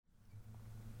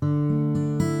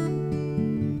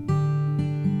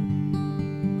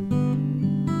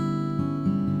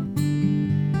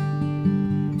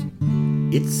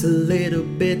It's a little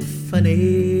bit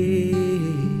funny,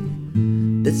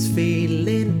 this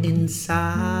feeling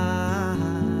inside.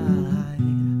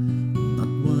 Not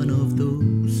one of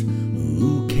those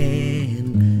who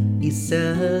can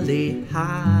easily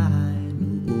hide.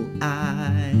 No,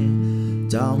 I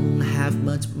don't have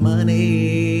much money,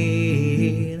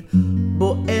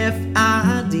 but if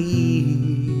I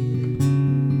did,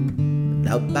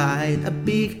 I'd buy a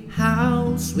big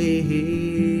house where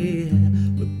we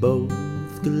both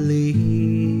could live.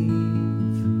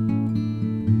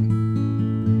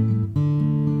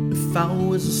 If I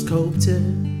was a sculptor,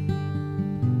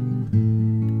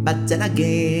 but then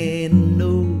again,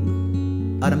 no,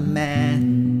 or a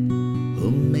man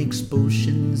who makes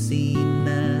potions in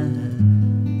a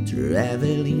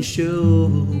traveling show.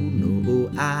 No,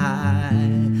 I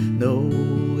know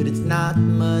it's not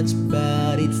much,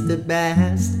 but it's the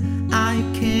best I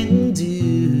can do.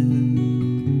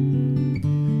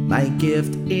 My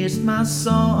gift is my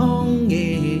song,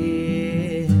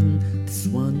 and this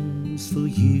one's for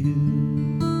you.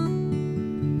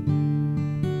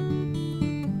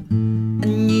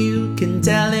 And you can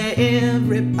tell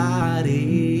everybody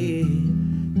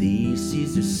this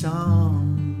is your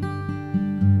song.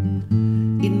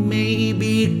 It may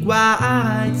be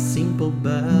quite simple,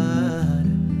 but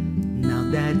now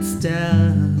that it's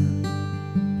done,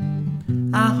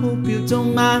 I hope you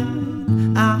don't mind.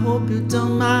 I hope you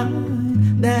don't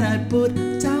mind that I put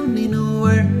down in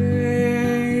words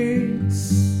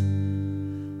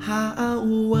how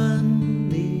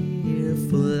wonderful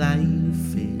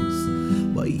life is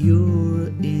while you're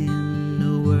in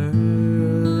the world.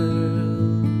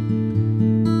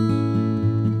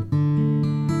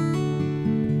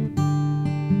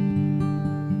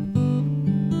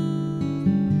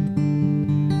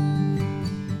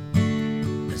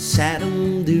 I sat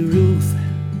on the roof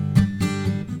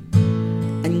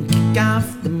and kick off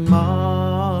the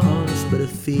moss, but the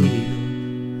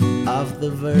feel of the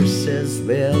verses,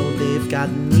 well, they've got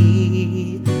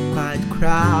me quite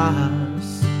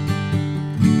cross.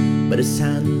 But the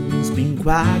sun's been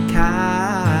quite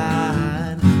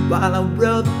kind while I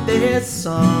wrote this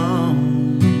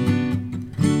song.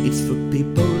 It's for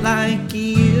people like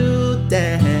you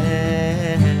that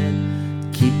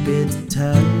keep it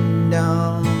turned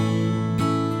on.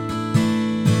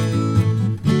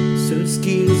 So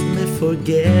excuse me for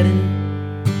forgetting,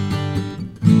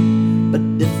 but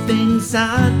the things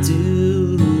I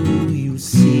do, you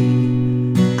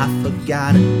see, I've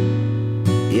forgotten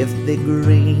if they're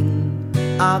green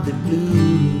or they're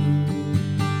blue.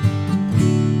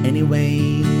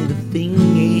 Anyway, the thing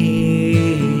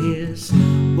is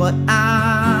what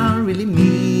I really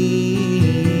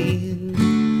mean.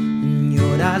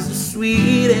 Your eyes are the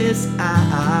sweetest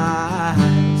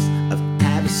eyes I've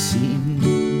ever seen.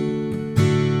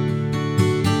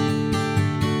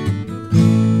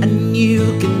 And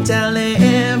you can tell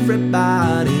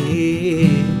everybody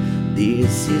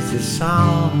this is your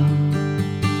song.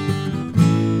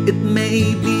 It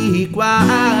may be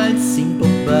quite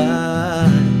simple, but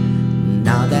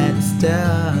now that it's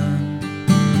done,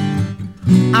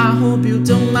 I hope you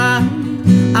don't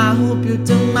mind, I hope you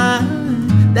don't mind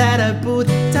that I put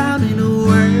down in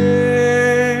words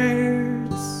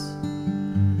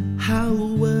how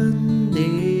wonderful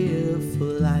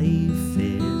life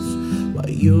is while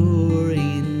you're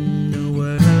in the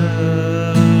world.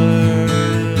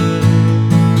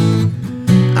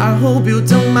 I hope you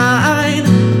don't